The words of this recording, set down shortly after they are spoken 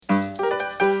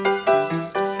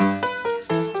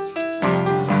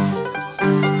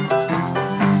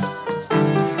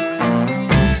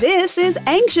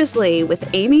Anxiously with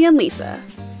Amy and Lisa.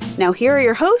 Now here are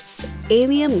your hosts,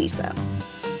 Amy and Lisa.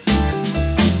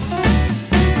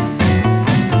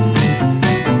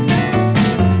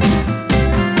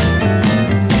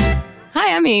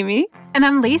 Hi, I'm Amy. And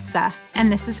I'm Lisa,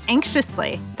 and this is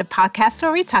Anxiously, the podcast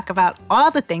where we talk about all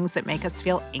the things that make us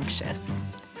feel anxious.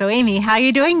 So, Amy, how are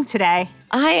you doing today?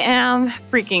 I am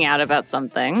freaking out about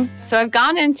something. So I've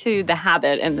gone into the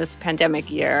habit in this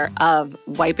pandemic year of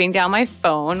wiping down my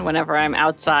phone whenever I'm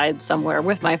outside somewhere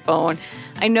with my phone.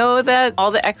 I know that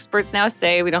all the experts now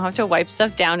say we don't have to wipe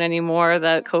stuff down anymore,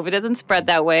 that COVID doesn't spread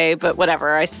that way, but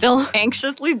whatever, I still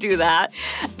anxiously do that.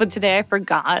 But today I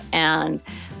forgot and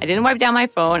I didn't wipe down my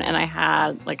phone, and I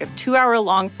had like a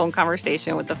 2-hour-long phone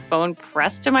conversation with the phone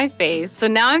pressed to my face. So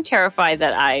now I'm terrified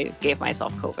that I gave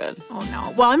myself COVID. Oh,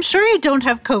 no. Well, I'm sure you don't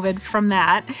have COVID from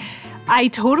that. I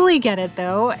totally get it,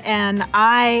 though. And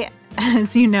I,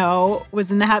 as you know,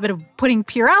 was in the habit of putting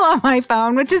Purell on my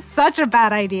phone, which is such a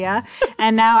bad idea.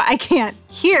 And now I can't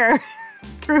hear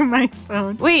through my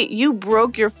phone. Wait, you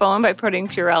broke your phone by putting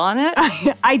Purell on it?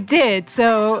 I did.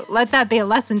 So let that be a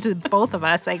lesson to both of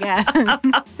us, I guess.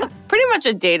 Pretty much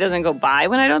a day doesn't go by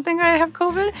when I don't think I have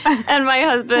COVID. And my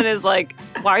husband is like,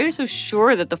 why are you so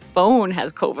sure that the phone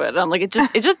has COVID? I'm like,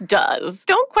 it just does.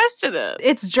 Don't question it.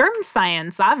 It's germ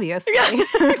science, obviously. Yeah,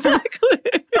 exactly.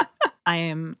 I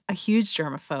am a huge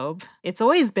germaphobe. It's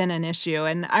always been an issue.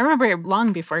 And I remember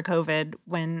long before COVID,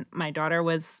 when my daughter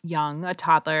was young, a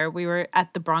toddler, we were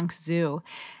at the Bronx Zoo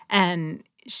and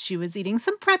she was eating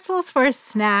some pretzels for a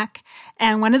snack.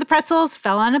 And one of the pretzels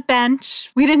fell on a bench.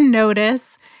 We didn't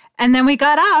notice. And then we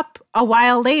got up a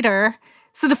while later.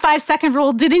 So the 5-second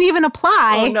rule didn't even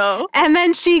apply. Oh, no. And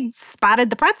then she spotted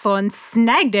the pretzel and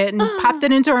snagged it and popped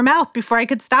it into her mouth before I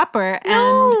could stop her.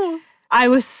 No. And I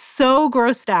was so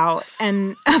grossed out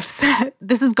and upset.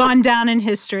 This has gone down in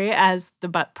history as the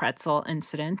butt pretzel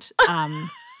incident.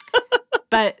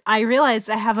 But I realized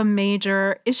I have a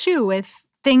major issue with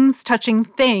things touching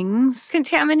things.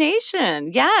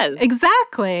 Contamination, yes.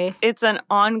 Exactly. It's an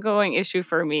ongoing issue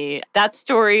for me. That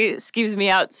story skeeves me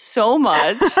out so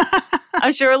much.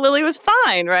 I'm sure Lily was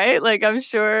fine, right? Like, I'm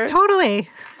sure. Totally.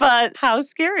 But how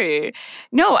scary.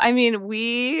 No, I mean,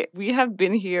 we have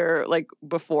been here, like,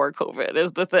 before COVID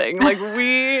is the thing. Like,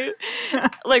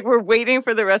 we're waiting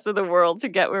for the rest of the world to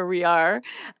get where we are.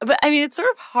 But, I mean, it's sort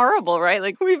of horrible, right?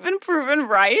 Like, we've been proven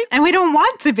right. And we don't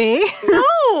want to be.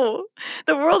 No.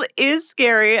 The world is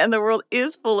scary, and the world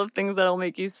is full of things that'll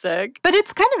make you sick. But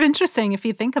it's kind of interesting if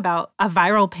you think about a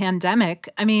viral pandemic.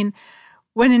 I mean,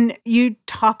 when you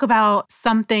talk about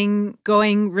something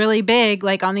going really big,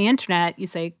 like on the internet, you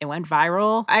say it went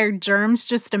viral. Are germs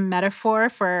just a metaphor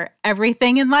for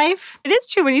everything in life? It is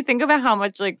true when you think about how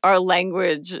much like our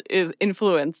language is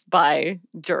influenced by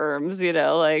germs, you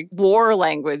know, like war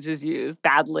language is used,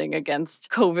 battling against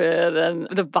COVID and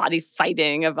the body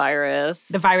fighting a virus.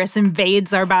 The virus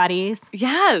invades our bodies.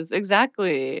 Yes,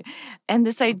 exactly. And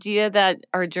this idea that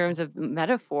our germs are a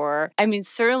metaphor, I mean,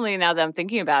 certainly now that I'm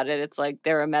thinking about it, it's like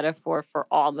they're a metaphor for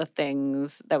all the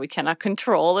things that we cannot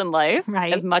control in life.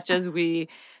 Right. As much as we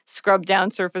scrub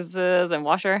down surfaces and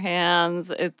wash our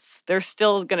hands, there's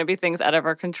still going to be things out of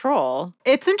our control.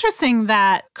 It's interesting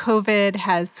that COVID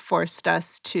has forced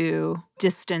us to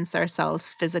distance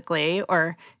ourselves physically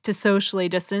or to socially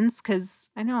distance, because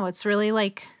I know it's really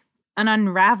like an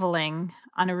unraveling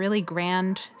on a really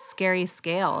grand, scary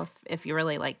scale, if you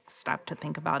really like stop to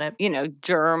think about it. You know,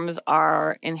 germs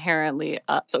are inherently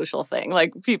a social thing.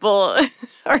 Like people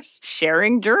are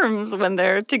sharing germs when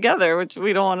they're together, which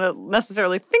we don't want to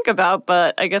necessarily think about,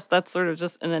 but I guess that's sort of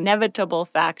just an inevitable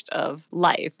fact of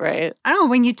life, right? I don't know,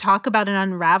 when you talk about an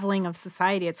unraveling of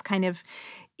society, it's kind of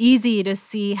easy to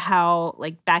see how,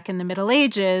 like back in the Middle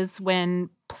Ages, when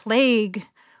plague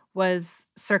was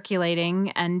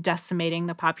circulating and decimating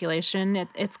the population,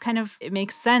 it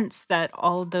makes sense that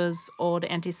all of those old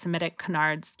anti-Semitic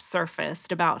canards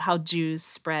surfaced about how Jews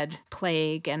spread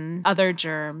plague and other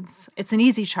germs. It's an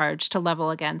easy charge to level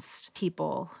against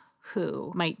people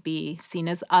who might be seen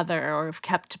as other or have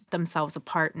kept themselves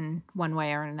apart in one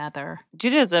way or another.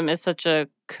 Judaism is such a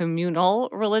communal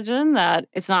religion that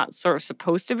it's not sort of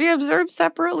supposed to be observed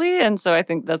separately. And so I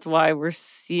think that's why we're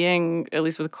seeing, at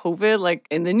least with COVID, like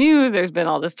in the news, there's been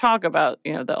all this talk about,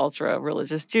 you know, the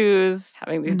ultra-religious Jews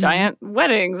having these giant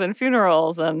weddings and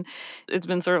funerals. And it's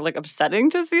been sort of like upsetting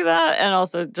to see that. And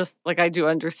also just like I do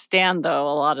understand,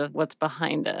 though, a lot of what's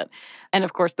behind it. And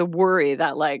of course, the worry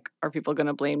that like, are people going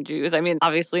to blame Jews? I mean,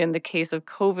 obviously in the case of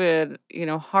COVID, you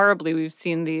know, horribly, we've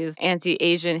seen these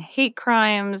anti-Asian hate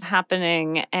crimes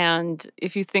happening. And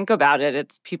if you think about it,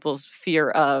 it's people's fear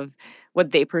of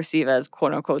what they perceive as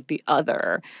quote unquote the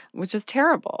other, which is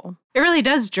terrible. It really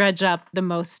does dredge up the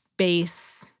most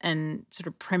base and sort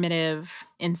of primitive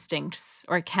instincts,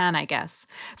 or can, I guess.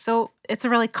 So it's a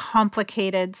really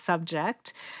complicated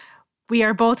subject. We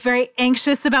are both very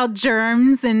anxious about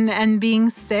germs and being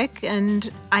sick, and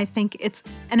I think it's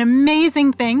an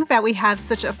amazing thing that we have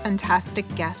such a fantastic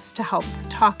guest to help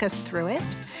talk us through it.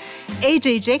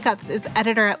 AJ Jacobs is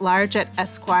editor-at-large at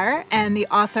Esquire and the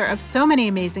author of so many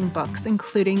amazing books,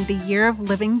 including The Year of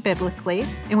Living Biblically,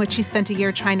 in which he spent a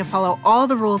year trying to follow all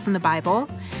the rules in the Bible,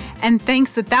 and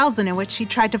Thanks 1,000, in which he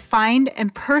tried to find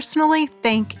and personally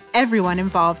thank everyone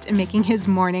involved in making his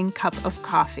morning cup of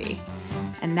coffee.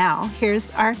 And now,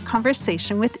 here's our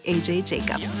conversation with AJ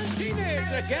Jacobs. Young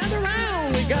teenager, gather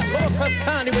round. We got low-cut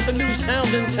Connie with the new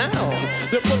sound in town.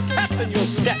 The put pep in your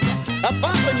step, a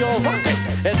bump in your ride,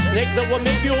 a snake that will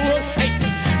make you shake.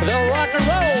 They'll rock and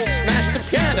roll, smash the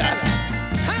piano.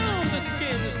 Pound the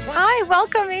skins. Hi,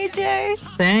 welcome, AJ.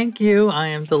 Thank you. I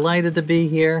am delighted to be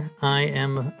here. I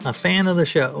am a fan of the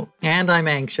show, and I'm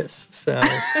anxious, so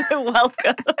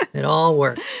Welcome. it all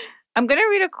works. I'm going to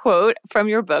read a quote from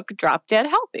your book, Drop Dead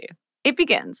Healthy. It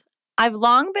begins, I've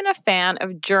long been a fan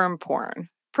of germ porn.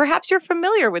 Perhaps you're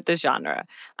familiar with the genre.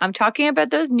 I'm talking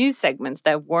about those news segments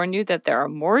that warn you that there are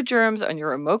more germs on your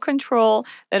remote control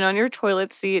than on your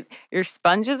toilet seat, your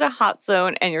sponge is a hot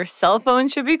zone, and your cell phone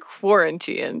should be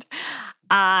quarantined.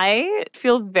 I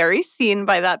feel very seen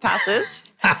by that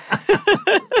passage.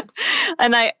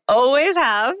 And I always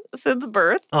have since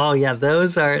birth. Oh, yeah,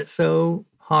 those are so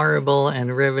horrible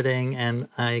and riveting, and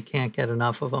I can't get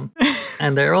enough of them.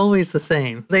 And they're always the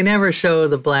same. They never show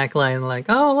the black line like,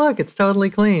 oh, look, it's totally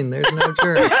clean. There's no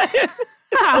germs.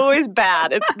 It's always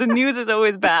bad. The news is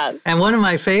always bad. And one of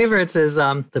my favorites is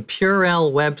the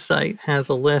Purell website has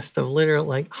a list of literally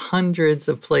like hundreds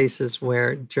of places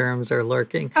where germs are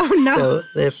lurking. Oh, no. So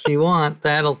if you want,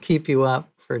 that'll keep you up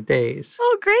for days.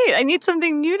 Oh, great. I need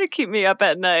something new to keep me up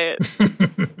at night.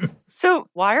 So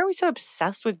why are we so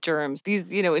obsessed with germs?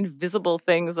 These, invisible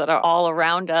things that are all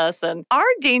around us and are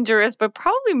dangerous, but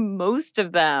probably most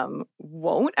of them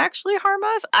won't actually harm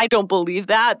us. I don't believe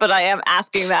that, but I am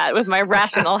asking that with my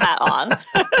rational hat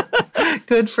on.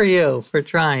 Good for you for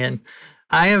trying.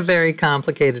 I have very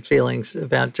complicated feelings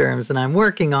about germs, and I'm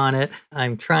working on it.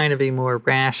 I'm trying to be more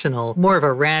rational, more of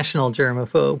a rational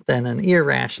germaphobe than an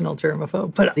irrational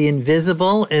germaphobe. But the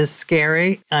invisible is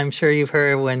scary. I'm sure you've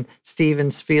heard when Steven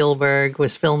Spielberg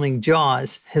was filming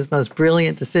Jaws, his most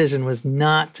brilliant decision was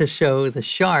not to show the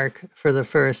shark for the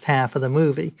first half of the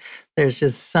movie. There's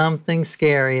just something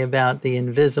scary about the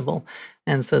invisible.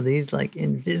 And so these like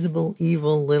invisible,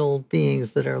 evil little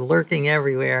beings that are lurking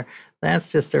everywhere,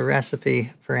 that's just a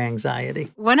recipe for anxiety.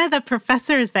 One of the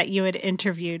professors that you had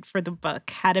interviewed for the book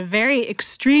had a very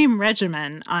extreme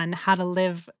regimen on how to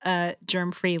live a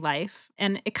germ-free life.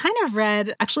 And it kind of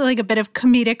read actually like a bit of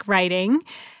comedic writing.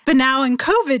 But now in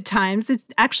COVID times, it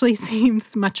actually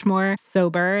seems much more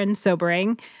sober and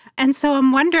sobering. And so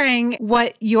I'm wondering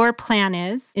what your plan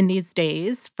is in these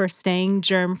days for staying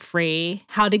germ-free.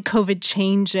 How did COVID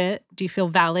change it? Do you feel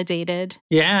validated?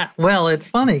 Yeah, well, it's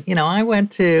funny. I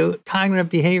went to cognitive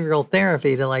behavioral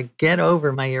therapy to like get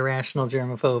over my irrational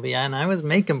germophobia, and I was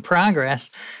making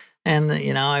progress. And,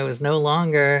 I was no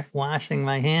longer washing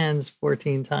my hands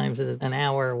 14 times an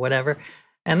hour or whatever.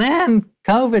 And then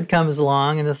COVID comes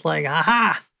along and it's like,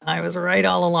 aha, I was right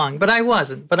all along. But I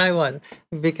wasn't,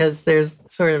 because there's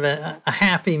sort of a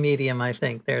happy medium, I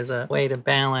think. There's a way to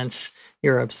balance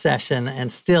your obsession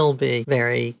and still be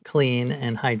very clean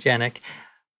and hygienic.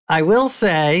 I will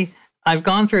say I've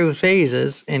gone through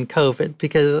phases in COVID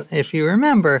because if you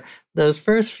remember those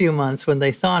first few months when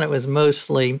they thought it was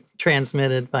mostly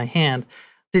transmitted by hand,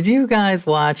 did you guys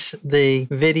watch the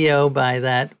video by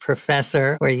that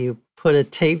professor where you put a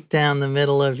tape down the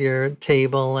middle of your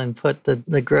table and put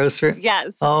the grocery?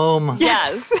 Yes. Oh, my.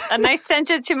 Yes. And I sent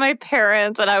it to my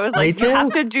parents and I was like, Me you too.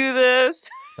 have to do this.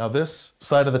 Now this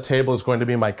side of the table is going to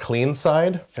be my clean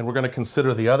side, and we're going to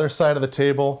consider the other side of the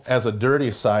table as a dirty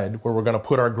side where we're going to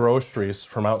put our groceries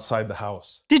from outside the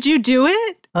house. Did you do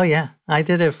it? Oh, yeah. I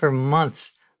did it for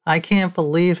months. I can't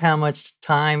believe how much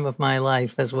time of my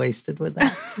life has wasted with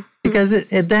that. Because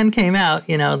it then came out,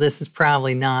 this is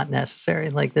probably not necessary.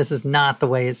 Like, this is not the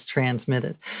way it's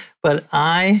transmitted. But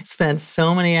I spent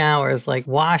so many hours, like,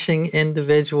 washing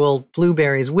individual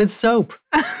blueberries with soap.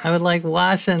 I would, like,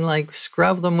 wash and, like,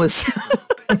 scrub them with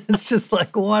soap. And it's just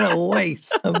like, what a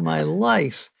waste of my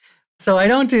life. So I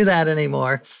don't do that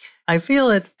anymore. I feel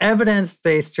it's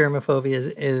evidence-based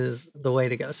germophobia is the way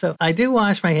to go. So I do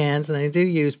wash my hands and I do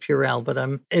use Purell, but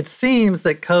it seems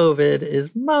that COVID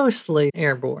is mostly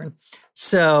airborne.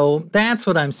 So that's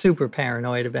what I'm super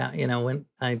paranoid about, when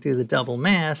I do the double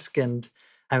mask. And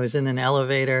I was in an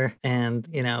elevator and,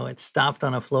 it stopped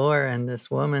on a floor and this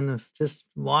woman was just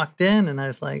walked in and I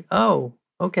was like, oh,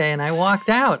 okay. And I walked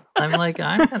out. I'm like,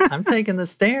 I'm taking the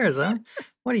stairs.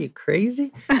 What are you,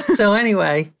 crazy? So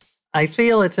anyway, I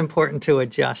feel it's important to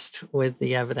adjust with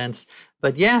the evidence.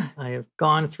 But yeah, I have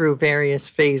gone through various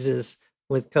phases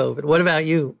with COVID. What about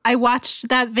you? I watched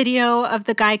that video of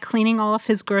the guy cleaning all of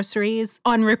his groceries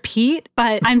on repeat,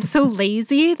 but I'm so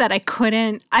lazy that I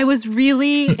couldn't. I was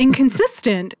really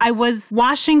inconsistent. I was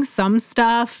washing some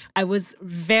stuff. I was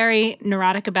very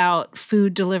neurotic about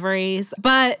food deliveries,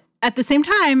 but at the same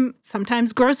time,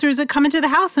 sometimes grocers would come into the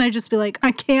house and I'd just be like,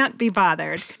 I can't be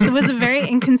bothered. So it was a very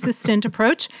inconsistent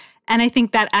approach. And I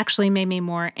think that actually made me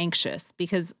more anxious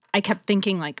because I kept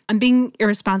thinking like, I'm being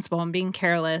irresponsible, I'm being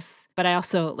careless, but I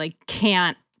also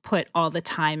can't put all the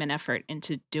time and effort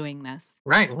into doing this.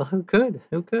 Right. Well, who could?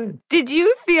 Did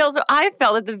you feel, so I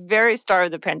felt at the very start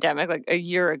of the pandemic, like a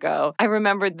year ago, I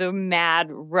remember the mad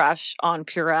rush on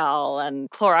Purell and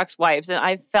Clorox wipes. And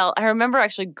I remember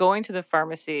actually going to the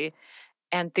pharmacy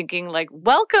and thinking like,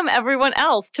 welcome everyone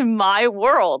else to my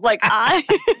world. Like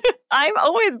I'm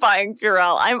always buying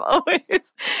Purell.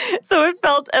 So it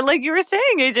felt, and like you were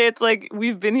saying, AJ, it's like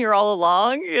we've been here all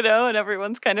along, and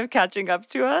everyone's kind of catching up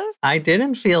to us. I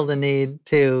didn't feel the need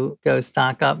to go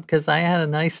stock up because I had a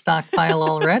nice stockpile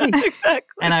already. Exactly.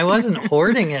 And I wasn't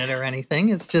hoarding it or anything.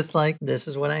 It's just like, this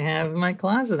is what I have in my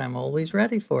closet. I'm always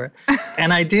ready for it.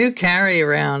 And I do carry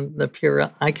around the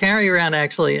Purell. I carry around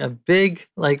actually a big,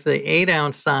 like the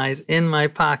 8-ounce size in my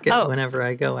pocket whenever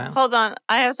I go out. Hold on.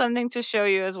 I have something to show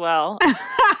you as well.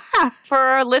 For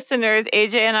our listeners,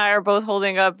 AJ and I are both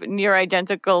holding up near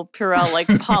identical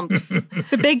Purell pumps.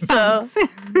 The big pumps.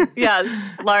 Yes,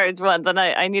 large ones. And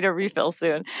I need a refill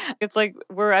soon. It's like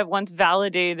we're at once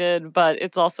validated, but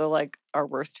it's also like our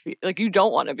worst fear. Like you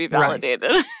don't want to be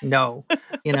validated. Right. No.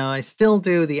 I still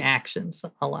do the actions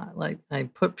a lot. Like I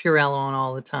put Purell on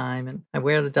all the time and I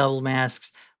wear the double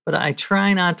masks. But I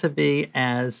try not to be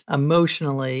as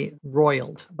emotionally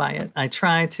roiled by it. I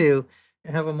try to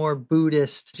have a more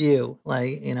Buddhist view.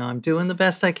 Like, I'm doing the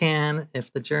best I can.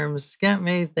 If the germs get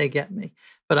me, they get me.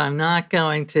 But I'm not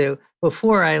going to,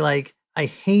 before I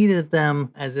hated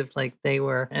them as if they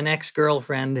were an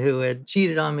ex-girlfriend who had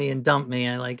cheated on me and dumped me.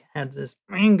 I had this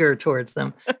anger towards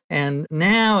them. And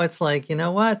now it's like, you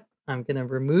know what? I'm going to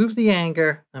remove the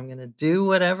anger. I'm going to do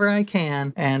whatever I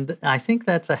can. And I think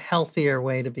that's a healthier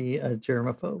way to be a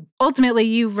germaphobe. Ultimately,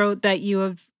 you wrote that you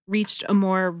have reached a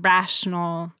more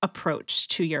rational approach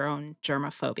to your own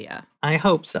germophobia. I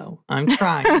hope so. I'm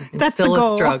trying. It's still a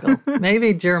struggle.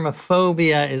 Maybe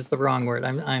germophobia is the wrong word.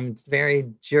 I'm very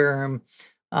germaverse.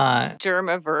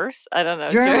 I don't know.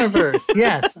 Germaverse.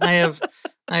 Yes, I have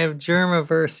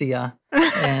germaversia,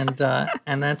 and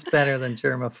that's better than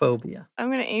germophobia. I'm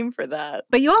going to aim for that.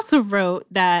 But you also wrote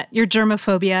that your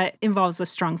germophobia involves a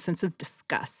strong sense of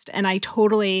disgust, and I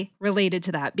totally related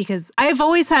to that because I've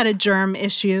always had a germ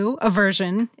issue,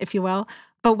 aversion, if you will.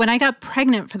 But when I got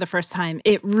pregnant for the first time,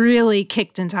 it really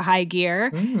kicked into high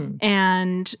gear.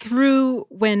 And through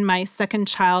when my second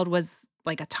child was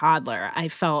like a toddler, I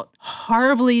felt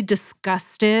horribly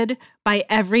disgusted by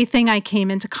everything I came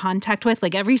into contact with,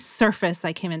 like every surface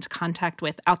I came into contact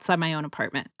with outside my own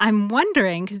apartment. I'm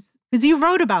wondering, because you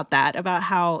wrote about that, about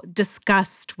how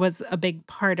disgust was a big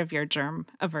part of your germ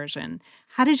aversion.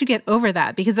 How did you get over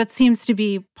that? Because that seems to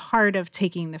be part of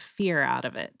taking the fear out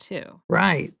of it too.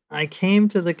 Right. I came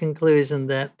to the conclusion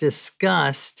that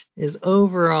disgust is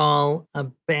overall a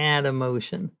bad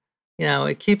emotion.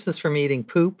 It keeps us from eating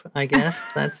poop, I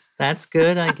guess. That's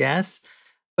good, I guess.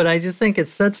 But I just think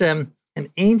it's such an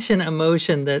ancient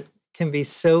emotion that can be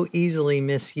so easily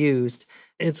misused.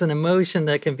 It's an emotion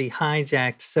that can be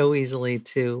hijacked so easily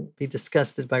to be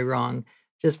disgusted by wrong.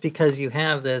 Just because you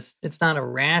have this, it's not a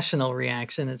rational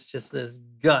reaction. It's just this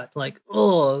gut, like,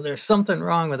 oh, there's something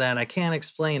wrong with that. I can't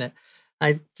explain it.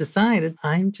 I decided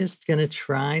I'm just going to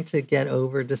try to get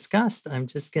over disgust. I'm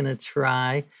just going to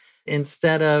try,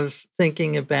 instead of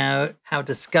thinking about how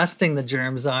disgusting the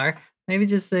germs are, maybe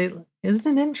just say,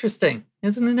 isn't it interesting?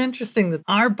 Isn't it interesting that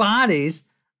our bodies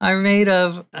are made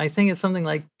of, I think it's something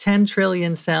like 10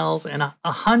 trillion cells and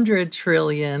 100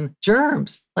 trillion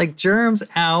germs. Like germs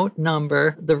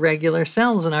outnumber the regular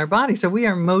cells in our body. So we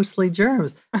are mostly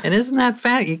germs. And isn't that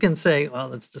fact? You can say,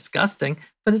 well, it's disgusting,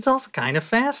 but it's also kind of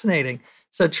fascinating.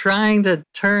 So trying to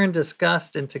turn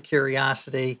disgust into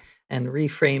curiosity and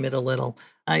reframe it a little,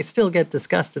 I still get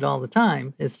disgusted all the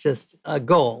time. It's just a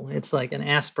goal. It's like an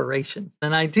aspiration.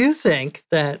 And I do think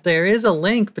that there is a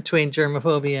link between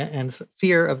germophobia and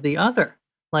fear of the other,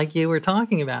 like you were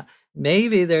talking about.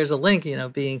 Maybe there's a link,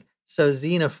 being so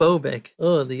xenophobic,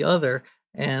 the other,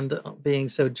 and being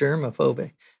so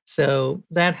germophobic. So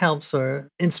that helps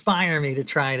or inspire me to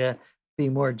try to be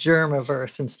more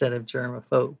germaverse instead of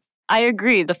germaphobe. I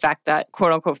agree. The fact that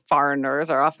quote unquote foreigners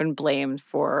are often blamed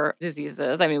for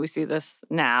diseases. I mean, we see this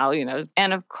now,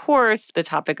 And of course, the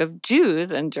topic of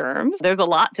Jews and germs. There's a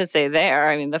lot to say there.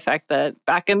 I mean, the fact that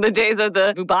back in the days of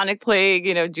the bubonic plague,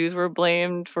 Jews were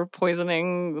blamed for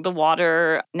poisoning the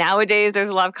water. Nowadays, there's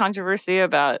a lot of controversy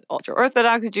about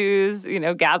ultra-Orthodox Jews,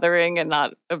 gathering and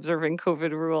not observing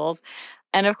COVID rules.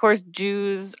 And of course,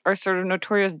 Jews are sort of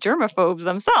notorious germaphobes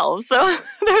themselves. So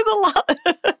there's a lot.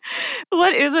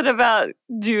 What is it about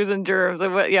Jews and germs?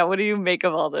 And what do you make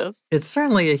of all this? It's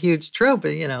certainly a huge trope.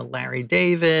 Larry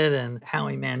David and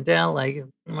Howie Mandel, like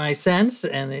my sense,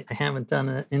 and I haven't done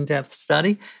an in-depth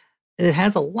study, it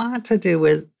has a lot to do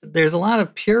with, there's a lot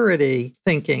of purity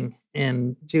thinking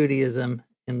in Judaism,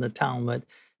 in the Talmud,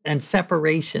 and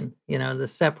separation, the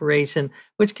separation,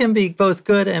 which can be both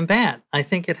good and bad. I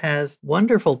think it has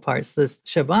wonderful parts. This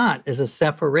Shabbat is a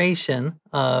separation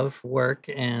of work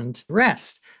and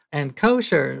rest. And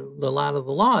kosher, a lot of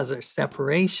the laws are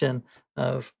separation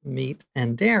of meat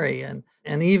and dairy. And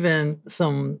even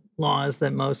some laws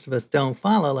that most of us don't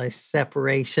follow, like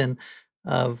separation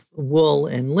of wool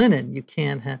and linen. You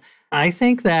can't have. I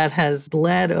think that has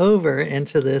bled over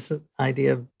into this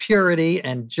idea of purity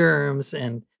and germs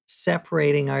and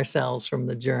separating ourselves from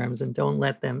the germs and don't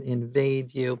let them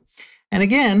invade you. And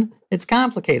again, it's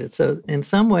complicated. So in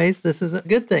some ways, this is a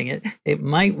good thing. It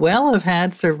might well have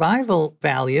had survival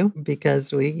value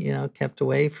because we, kept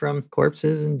away from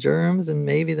corpses and germs, and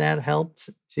maybe that helped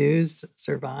Jews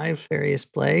survive various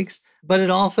plagues. But it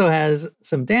also has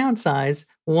some downsides.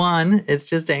 One, it's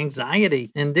just anxiety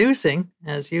inducing,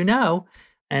 as you know.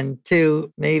 And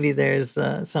two, maybe there's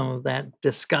some of that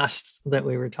disgust that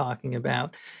we were talking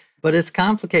about. But it's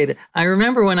complicated. I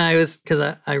remember when because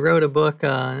I wrote a book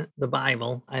on the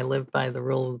Bible. I lived by the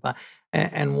rule of the Bible.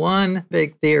 And one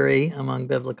big theory among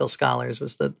biblical scholars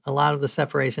was that a lot of the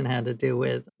separation had to do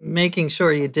with making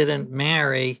sure you didn't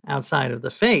marry outside of the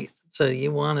faith. So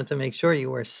you wanted to make sure you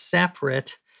were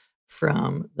separate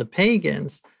from the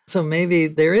pagans. So maybe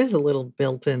there is a little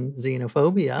built-in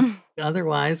xenophobia.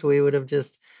 Otherwise, we would have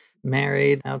just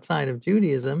married outside of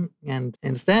Judaism. And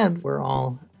instead, we're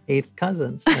all eighth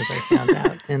cousins, as I found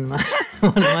out in one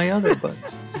of my other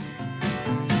books.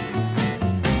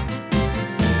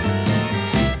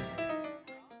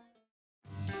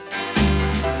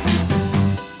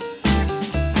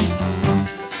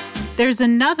 There's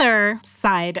another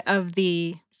side of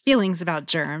the feelings about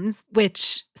germs,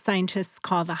 which scientists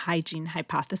call the hygiene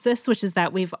hypothesis, which is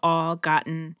that we've all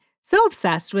gotten so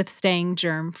obsessed with staying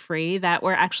germ-free that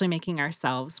we're actually making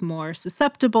ourselves more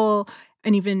susceptible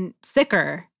and even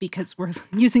sicker because we're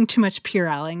using too much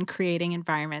Purell and creating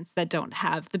environments that don't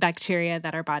have the bacteria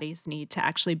that our bodies need to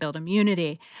actually build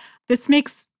immunity. This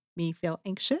makes me feel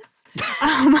anxious.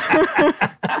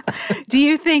 Do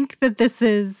you think that this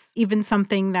is even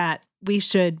something that we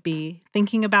should be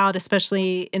thinking about,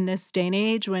 especially in this day and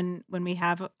age when we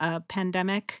have a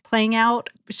pandemic playing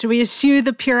out? Should we eschew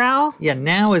the Purell? Yeah,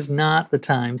 now is not the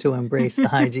time to embrace the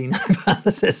hygiene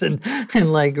hypothesis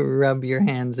and like rub your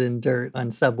hands in dirt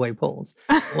on subway poles.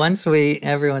 Once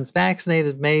everyone's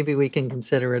vaccinated, maybe we can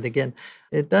consider it again.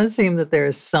 It does seem that there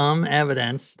is some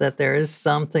evidence that there is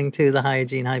something to the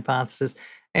hygiene hypothesis.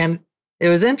 And it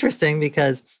was interesting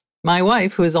because my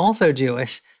wife, who is also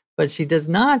Jewish, but she does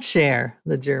not share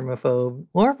the germaphobe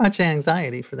or much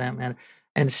anxiety for that matter.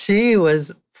 And she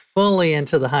was fully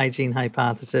into the hygiene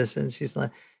hypothesis. And she's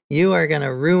like, you are going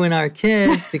to ruin our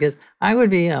kids because I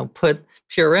would be, put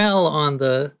Purell on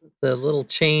the little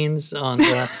chains on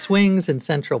the swings in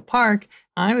Central Park.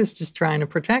 I was just trying to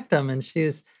protect them. And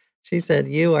she said,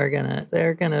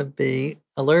 they're going to be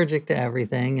allergic to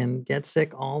everything and get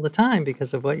sick all the time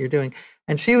because of what you're doing.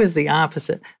 And she was the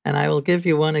opposite. And I will give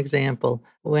you one example.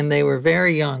 When they were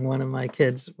very young, one of my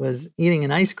kids was eating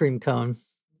an ice cream cone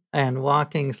and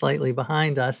walking slightly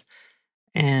behind us.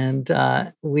 And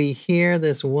we hear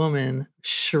this woman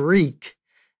shriek.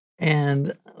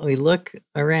 And we look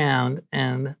around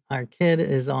and our kid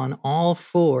is on all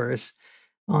fours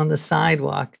on the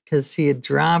sidewalk because he had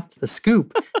dropped the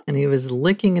scoop and he was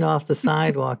licking it off the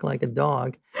sidewalk like a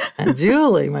dog. And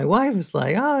Julie, my wife, was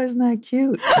like, "Oh, isn't that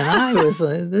cute?" And I was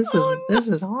like, "This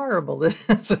is horrible. This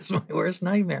is my worst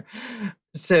nightmare."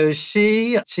 So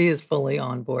she is fully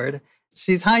on board.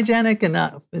 She's hygienic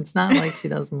enough. It's not like she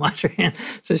doesn't wash her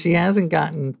hands. So she hasn't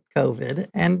gotten COVID.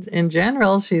 And in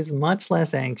general, she's much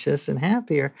less anxious and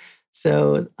happier.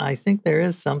 So I think there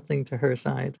is something to her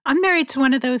side. I'm married to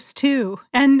one of those too.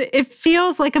 And it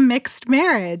feels like a mixed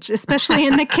marriage, especially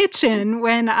in the kitchen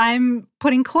when I'm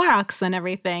putting Clorox on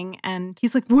everything. And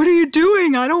he's like, what are you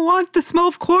doing? I don't want the smell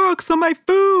of Clorox on my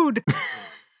food.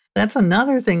 That's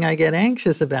another thing I get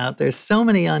anxious about. There's so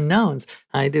many unknowns.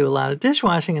 I do a lot of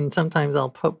dishwashing, and sometimes I'll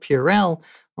put Purell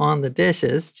on the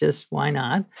dishes. Just why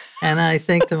not? And I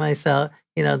think to myself,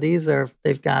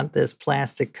 they've got this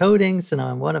plastic coating. So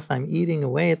now what if I'm eating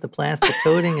away at the plastic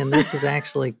coating and this is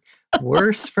actually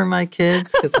worse for my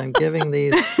kids because I'm giving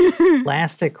these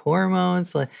plastic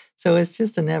hormones? So it's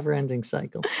just a never-ending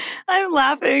cycle. I'm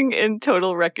laughing in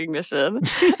total recognition.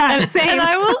 And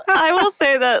I will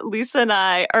say that Lisa and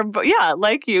I are,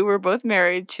 like you, we're both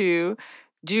married to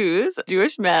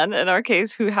Jewish men, in our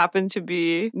case, who happen to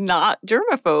be not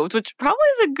germaphobes, which probably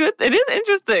it is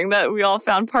interesting that we all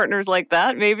found partners like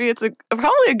that. Maybe it's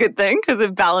probably a good thing because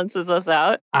it balances us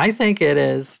out. I think it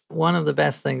is one of the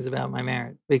best things about my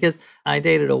marriage because I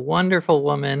dated a wonderful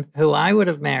woman who I would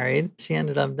have married. She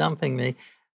ended up dumping me,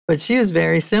 but she was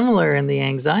very similar in the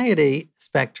anxiety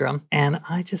spectrum. And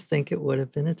I just think it would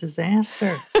have been a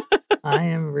disaster. I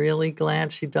am really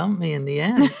glad she dumped me in the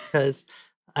end because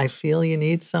I feel you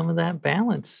need some of that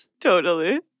balance.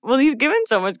 Totally. Well, you've given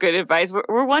so much great advice.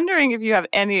 We're wondering if you have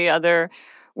any other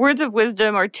words of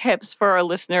wisdom or tips for our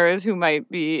listeners who might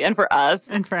be, and for us.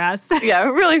 Yeah,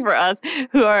 really for us,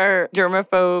 who are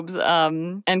germaphobes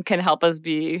and can help us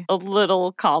be a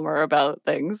little calmer about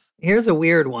things. Here's a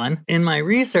weird one. In my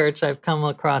research, I've come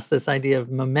across this idea of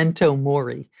memento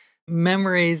mori.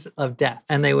 Memories of death.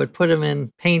 And they would put them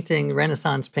in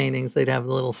Renaissance paintings. They'd have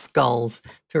little skulls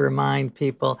to remind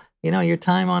people, your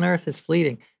time on earth is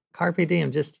fleeting. Carpe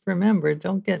diem, just remember,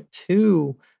 don't get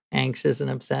too anxious and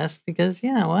obsessed because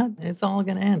you know what? It's all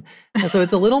going to end. And so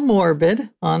it's a little morbid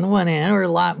on the one hand, or a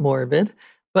lot morbid,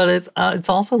 but it's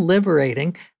also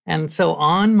liberating. And so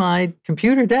on my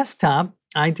computer desktop,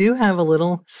 I do have a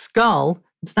little skull.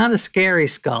 It's not a scary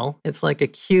skull. It's like a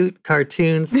cute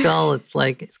cartoon skull.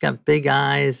 It's got big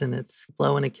eyes and it's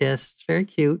blowing a kiss. It's very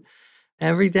cute.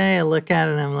 Every day I look at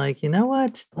it and I'm like, you know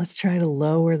what? Let's try to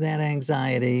lower that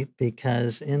anxiety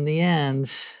because in the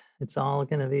end, it's all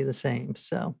going to be the same.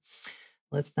 So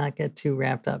let's not get too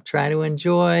wrapped up. Try to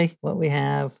enjoy what we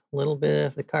have, a little bit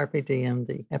of the carpe diem,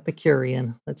 the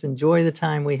Epicurean. Let's enjoy the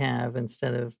time we have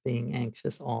instead of being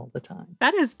anxious all the time.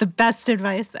 That is the best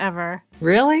advice ever.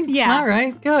 Really? Yeah. All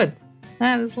right, good.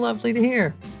 That is lovely to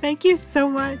hear. Thank you so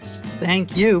much.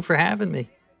 Thank you for having me.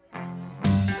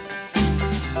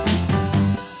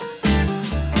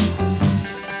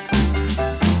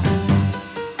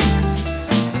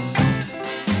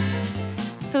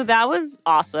 So that was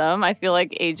awesome. I feel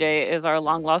like AJ is our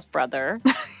long-lost brother.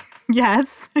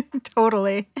 Yes,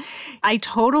 totally. I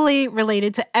totally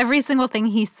related to every single thing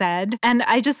he said. And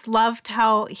I just loved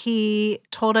how he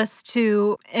told us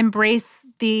to embrace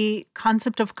the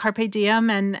concept of carpe diem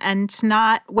and to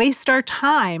not waste our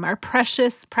time, our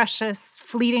precious, precious,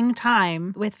 fleeting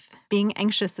time with being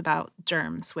anxious about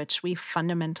germs, which we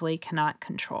fundamentally cannot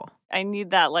control. I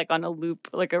need that on a loop,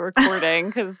 like a recording,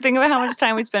 because think about how much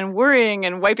time we spend worrying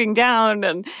and wiping down,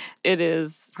 and it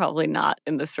is probably not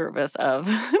in the service of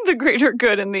the greater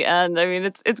good in the end. I mean,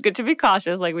 it's good to be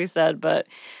cautious, like we said, but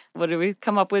what do we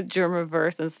come up with?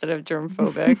 Germ-averse instead of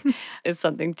germ-phobic is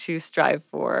something to strive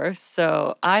for.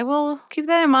 So I will keep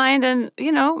that in mind, and,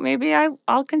 maybe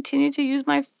I'll continue to use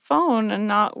my phone and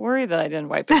not worry that I didn't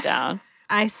wipe it down.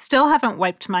 I still haven't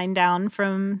wiped mine down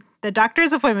from the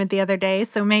doctor's appointment the other day,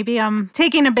 so maybe I'm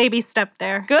taking a baby step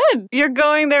there. Good. You're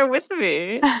going there with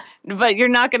me. But you're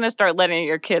not going to start letting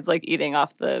your kids eating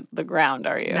off the ground,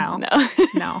 are you? No.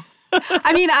 No.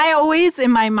 I mean, I always,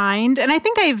 in my mind, and I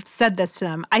think I've said this to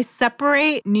them, I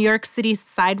separate New York City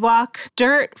sidewalk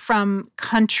dirt from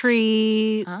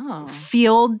country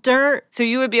field dirt. So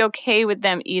you would be okay with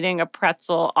them eating a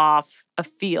pretzel off a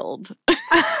field?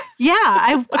 Yeah,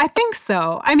 I think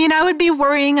so. I mean, I would be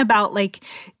worrying about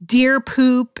deer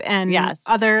poop and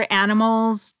other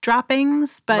animals'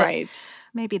 droppings, but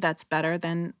maybe that's better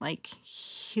than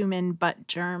human butt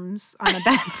germs on a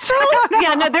bench.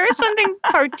 Yeah, no, there is something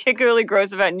particularly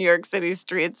gross about New York City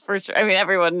streets, for sure. I mean,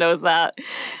 everyone knows that.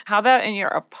 How about in your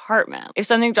apartment? If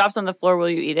something drops on the floor, will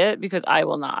you eat it? Because I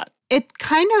will not. It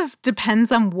kind of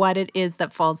depends on what it is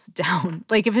that falls down.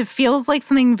 If it feels like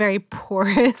something very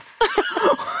porous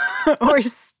Or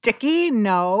sticky?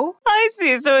 No. I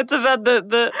see. So it's about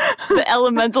the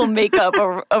elemental makeup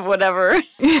of whatever.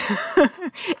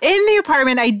 In the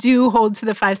apartment, I do hold to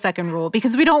the 5-second rule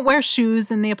because we don't wear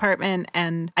shoes in the apartment,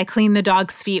 and I clean the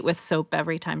dog's feet with soap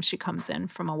every time she comes in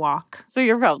from a walk. So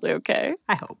you're probably okay.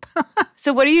 I hope.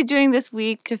 So what are you doing this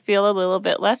week to feel a little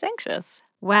bit less anxious?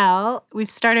 Well, we've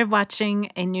started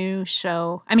watching a new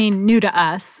show, new to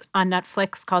us, on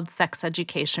Netflix called Sex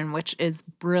Education, which is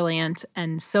brilliant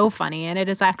and so funny. And it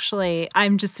is actually,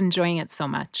 I'm just enjoying it so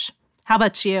much. How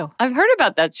about you? I've heard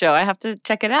about that show. I have to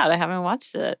check it out. I haven't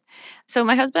watched it. So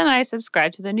my husband and I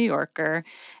subscribe to The New Yorker.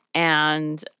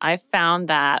 And I found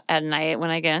that at night when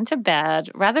I get into bed,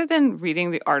 rather than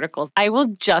reading the articles, I will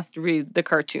just read the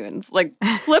cartoons. Like,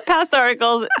 flip past the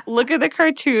articles, look at the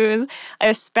cartoons. I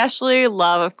especially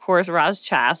love, of course, Raj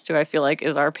Chast, who I feel like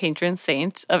is our patron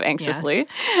saint of Anxiously. Yes.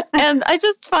 And I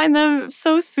just find them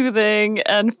so soothing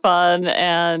and fun.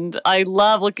 And I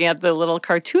love looking at the little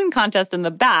cartoon contest in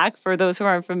the back. For those who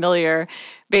aren't familiar,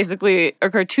 basically, a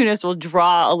cartoonist will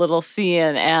draw a little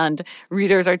scene and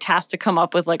readers are tasked to come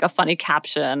up with like a funny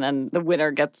caption and the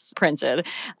winner gets printed.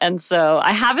 And so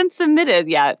I haven't submitted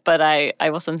yet, but I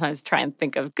will sometimes try and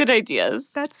think of good ideas.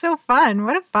 That's so fun.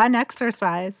 What a fun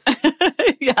exercise.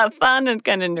 Yeah, fun and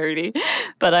kind of nerdy,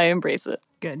 but I embrace it.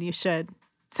 Good, you should.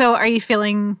 So are you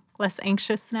feeling less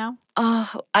anxious now?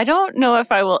 I don't know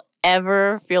if I will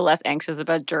ever feel less anxious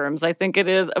about germs. I think it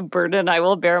is a burden I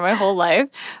will bear my whole life.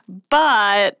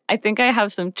 But I think I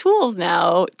have some tools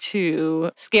now to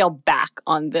scale back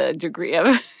on the degree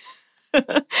of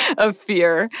of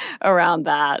fear around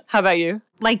that. How about you?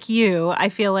 Like you, I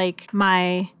feel like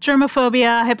my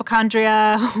germophobia,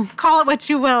 hypochondria, call it what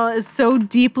you will, is so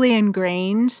deeply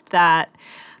ingrained that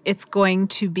it's going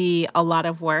to be a lot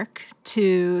of work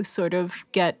to sort of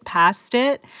get past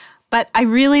it. But I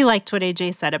really liked what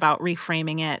AJ said about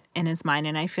reframing it in his mind.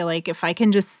 And I feel like if I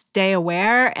can just stay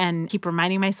aware and keep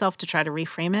reminding myself to try to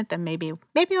reframe it, then maybe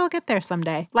I'll get there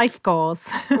someday. Life goals.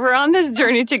 We're on this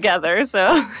journey together,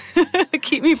 so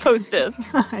keep me posted.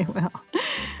 I will.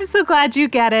 I'm so glad you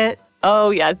get it.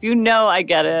 Oh, yes, you know I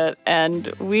get it. And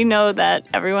we know that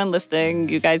everyone listening,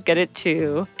 you guys get it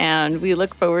too. And we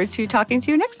look forward to talking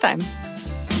to you next time.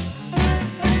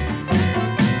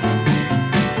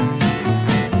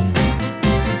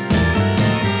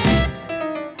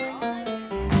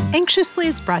 Anxiously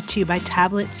is brought to you by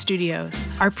Tablet Studios.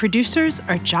 Our producers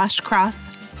are Josh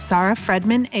Cross, Sarah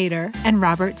Fredman Ader, and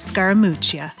Robert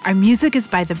Scaramuccia. Our music is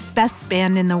by the best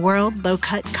band in the world, Low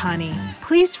Cut Connie.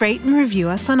 Please rate and review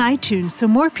us on iTunes so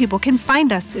more people can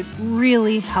find us. It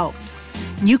really helps.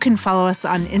 You can follow us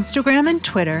on Instagram and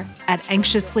Twitter at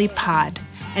AnxiouslyPod.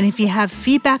 And if you have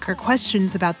feedback or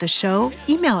questions about the show,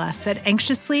 email us at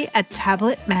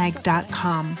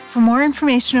anxiously@tabletmag.com. For more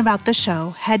information about the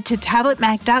show, head to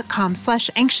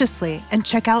tabletmag.com/anxiously and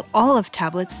check out all of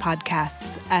Tablet's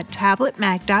podcasts at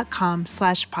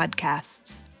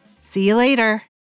tabletmag.com/podcasts. See you later.